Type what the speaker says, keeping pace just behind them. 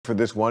for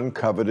this one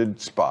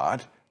coveted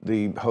spot,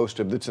 the host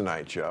of The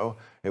Tonight Show.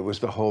 It was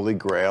the holy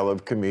grail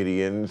of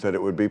comedians that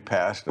it would be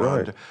passed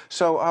on to.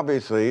 So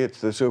obviously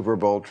it's the Super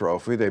Bowl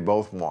trophy. They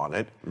both want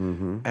it.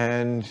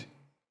 And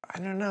I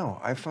don't know.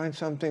 I find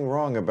something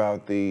wrong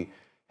about the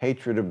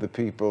hatred of the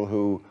people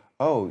who,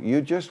 oh,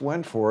 you just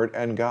went for it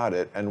and got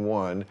it and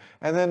won.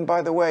 And then,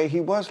 by the way, he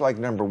was like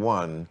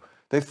 #1.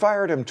 They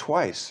fired him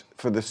twice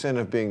for the sin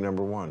of being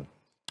 #1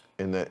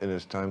 in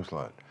his time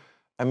slot.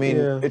 I mean,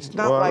 it's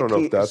not like I don't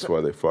know if that's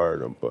why they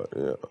fired him, but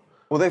yeah.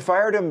 Well, they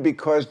fired him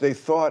because they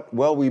thought,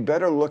 well, we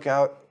better look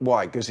out.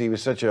 Why? Because he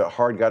was such a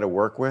hard guy to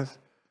work with?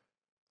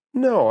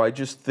 No, I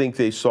just think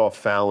they saw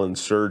Fallon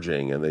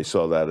surging, and they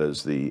saw that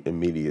as the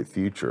immediate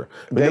future.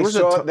 There was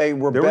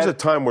a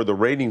time where the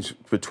ratings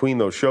between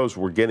those shows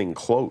were getting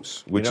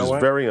close, which is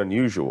very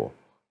unusual.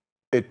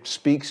 It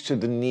speaks to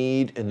the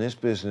need in this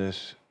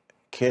business.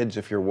 Kids,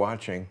 if you're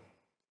watching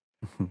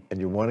and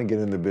you want to get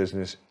in the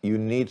business, you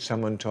need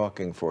someone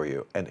talking for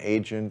you, an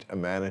agent, a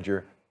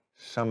manager,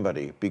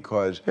 somebody,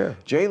 because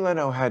Jay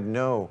Leno had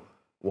no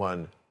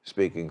one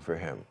speaking for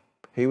him.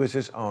 He was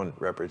his own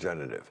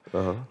representative.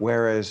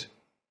 Whereas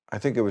I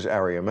think it was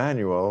Ari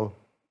Emanuel,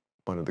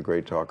 one of the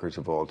great talkers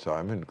of all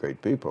time and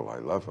great people, I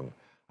love him.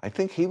 I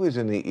think he was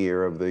in the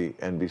ear of the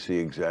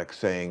NBC exec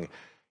saying,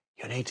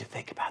 you need to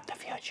think about the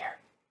future.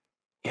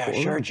 Yeah,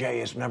 sure,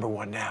 Jay is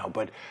 #1 now,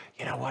 but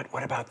you know what?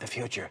 What about the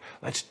future?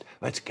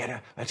 Let's get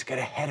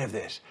ahead of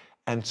this.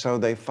 And so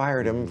they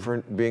fired him for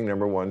being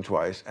 #1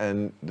 twice,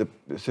 and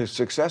his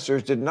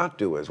successors did not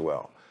do as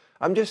well.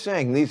 I'm just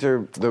saying these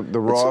are the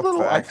raw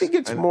facts. I think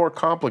it's more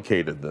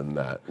complicated than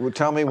that. Well,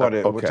 tell me what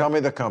well, tell me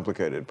the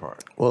complicated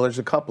part. Well, there's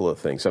a couple of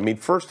things. I mean,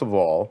 first of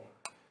all,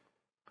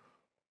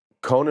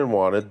 Conan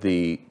wanted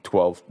the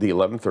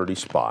 11:30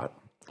 spot,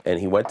 and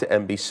he went to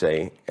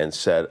NBC and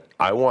said,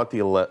 I want the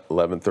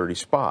 11:30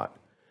 spot.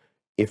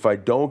 If I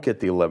don't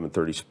get the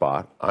 11:30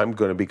 spot, I'm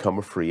going to become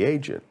a free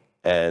agent,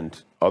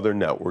 and other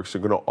networks are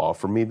going to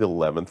offer me the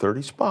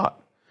 11:30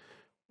 spot,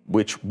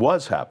 which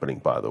was happening,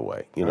 by the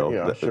way. You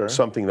know,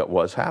 something that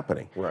was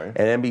happening. Right.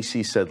 And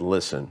NBC said,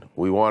 listen,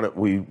 we want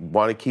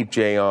to keep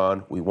Jay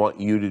on. We want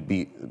you to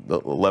be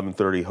the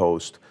 11:30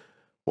 host.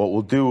 What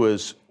we'll do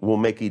is we'll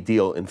make a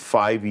deal in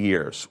 5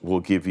 years. We'll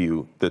give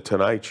you the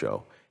Tonight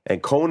Show.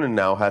 And Conan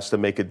now has to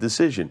make a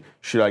decision.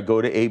 Should I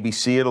go to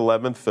ABC at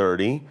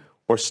 11:30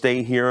 or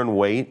stay here and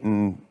wait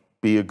and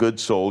be a good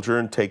soldier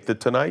and take the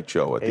Tonight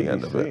Show at the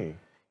end of it?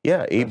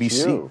 Yeah,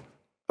 ABC.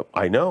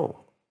 I know.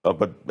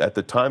 But at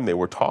the time, they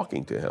were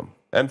talking to him,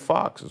 and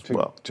Fox as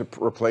well. To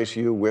replace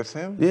you with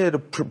him? Yeah, to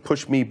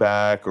push me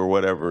back or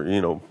whatever, you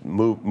know,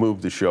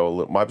 move the show a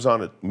little. I was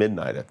on at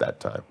midnight at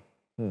that time.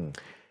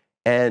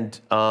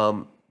 And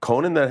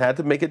Conan then had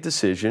to make a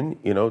decision,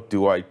 you know,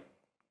 do I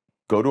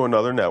go to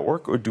another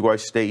network or do I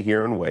stay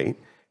here and wait?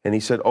 And he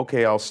said,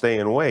 okay, I'll stay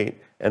and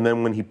wait. And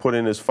then when he put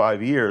in his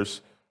 5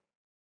 years,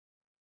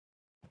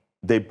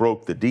 they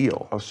broke the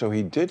deal. Oh, so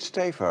he did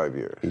stay 5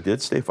 years. He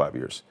did stay 5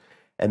 years.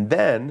 And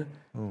then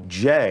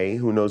Jay,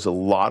 who knows a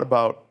lot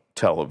about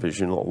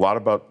television, a lot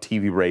about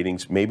TV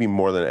ratings, maybe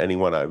more than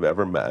anyone I've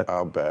ever met.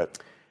 I'll bet.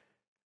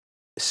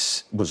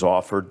 Was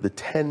offered the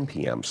 10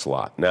 p.m.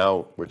 slot.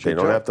 Now, they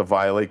don't have to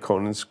violate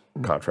Conan's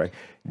contract.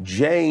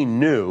 Jay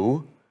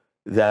knew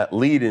that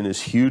lead-in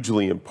is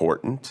hugely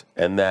important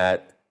and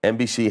that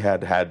NBC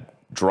had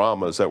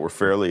dramas that were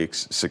fairly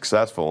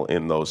successful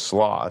in those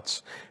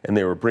slots, and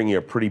they were bringing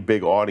a pretty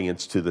big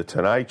audience to the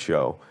Tonight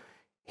Show.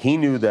 He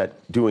knew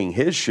that doing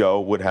his show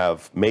would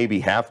have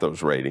maybe half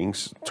those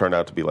ratings, turned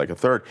out to be like a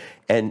third.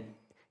 And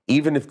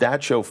even if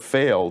that show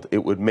failed,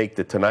 it would make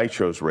the Tonight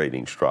Show's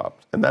ratings drop.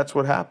 And that's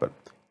what happened.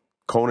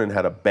 Conan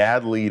had a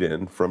bad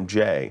lead-in from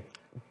Jay.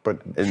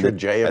 But should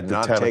Jay have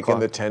not taken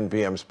the 10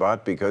 p.m.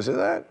 spot because of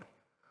that?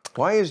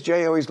 Why is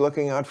Jay always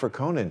looking out for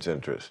Conan's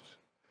interests?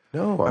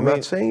 No, I'm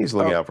not saying he's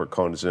looking out for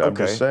Conan's interests.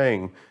 I'm just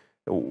saying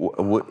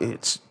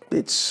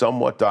it's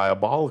somewhat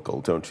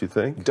diabolical, don't you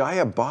think?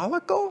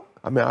 Diabolical?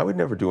 I mean, I would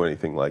never do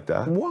anything like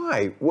that.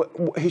 Why?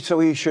 So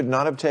he should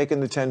not have taken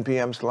the 10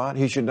 p.m. slot?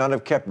 He should not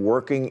have kept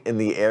working in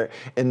the air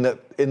in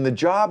the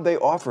job they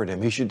offered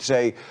him? He should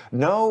say,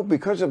 no,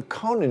 because of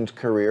Conan's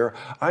career,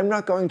 I'm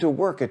not going to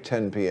work at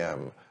 10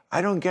 p.m.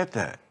 I don't get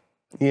that.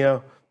 Yeah,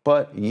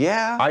 but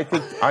yeah, I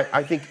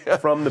think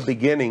from the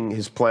beginning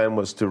his plan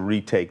was to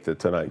retake the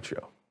Tonight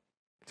Show,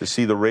 to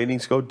see the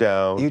ratings go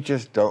down. You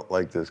just don't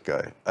like this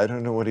guy. I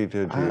don't know what he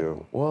did to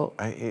you. Well,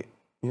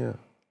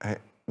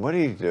 what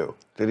did he do?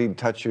 Did he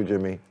touch you,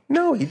 Jimmy?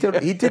 No, he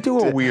did do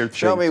a weird thing.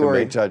 Show me where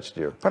he touched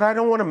you. But I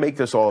don't want to make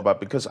this all about,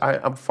 because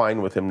I'm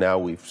fine with him now.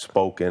 We've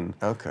spoken.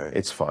 Okay.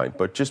 It's fine.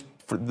 But just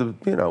for the,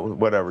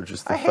 whatever,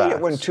 just the facts. I hate it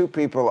when two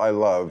people I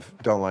love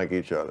don't like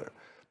each other,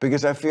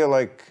 because I feel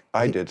like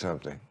I did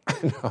something.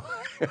 No.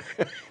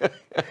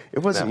 It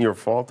wasn't your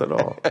fault at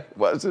all.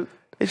 Was it?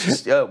 It's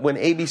just when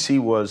NBC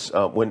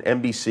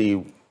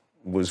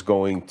was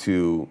going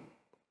to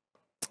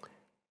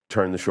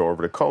turn the show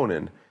over to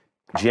Conan,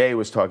 Jay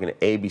was talking to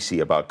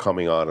ABC about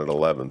coming on at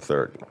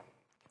 11:30.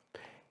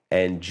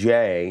 And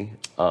Jay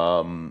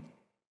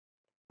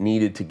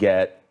needed to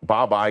get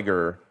Bob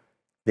Iger.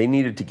 They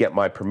needed to get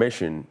my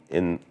permission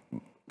in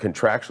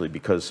contractually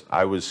because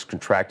I was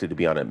contracted to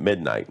be on at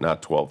midnight,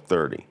 not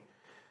 12:30.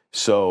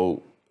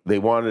 So they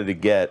wanted to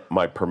get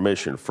my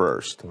permission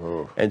first.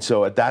 Oh. And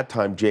so at that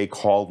time, Jay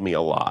called me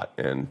a lot,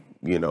 and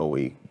you know,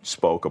 we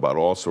spoke about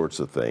all sorts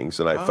of things,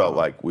 and I felt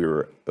like we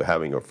were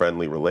having a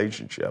friendly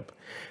relationship.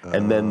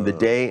 And then the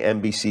day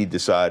NBC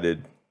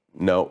decided,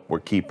 no, we're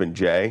keeping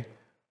Jay,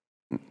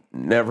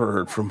 never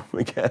heard from him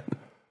again.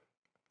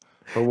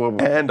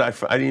 And I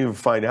didn't even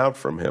find out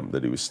from him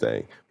that he was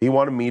staying. He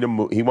wanted me to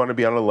move. He wanted to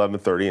be on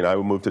 11:30, and I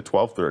would move to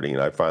 12:30.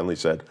 And I finally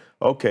said,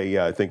 okay,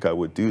 yeah, I think I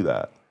would do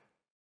that.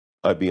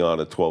 I'd be on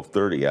at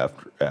 12:30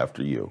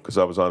 after you, because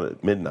I was on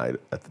at midnight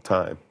at the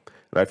time.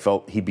 And I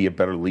felt he'd be a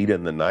better lead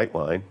in the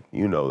Nightline.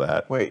 You know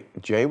that. Wait,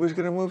 Jay was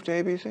going to move to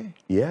ABC?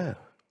 Yeah.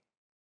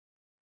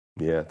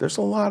 Yeah, there's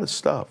a lot of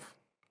stuff.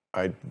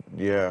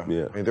 Yeah.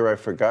 Either I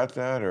forgot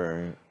that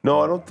or...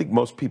 No, I don't think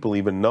most people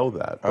even know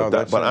that.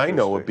 But, but I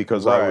know it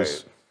because I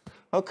was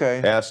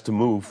asked to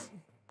move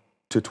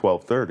to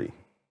 12:30.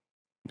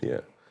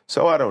 Yeah.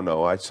 So I don't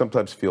know. I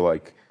sometimes feel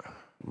like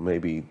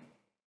maybe...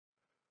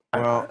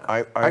 Well,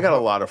 I got a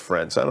lot of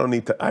friends. I don't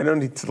need to. I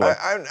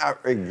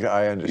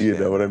understand. You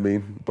know what I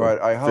mean?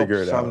 But I hope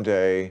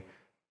someday,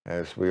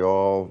 as we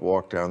all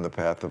walk down the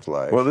path of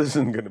life. Well, this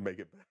isn't going to make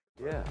it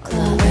better.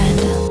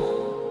 Yeah.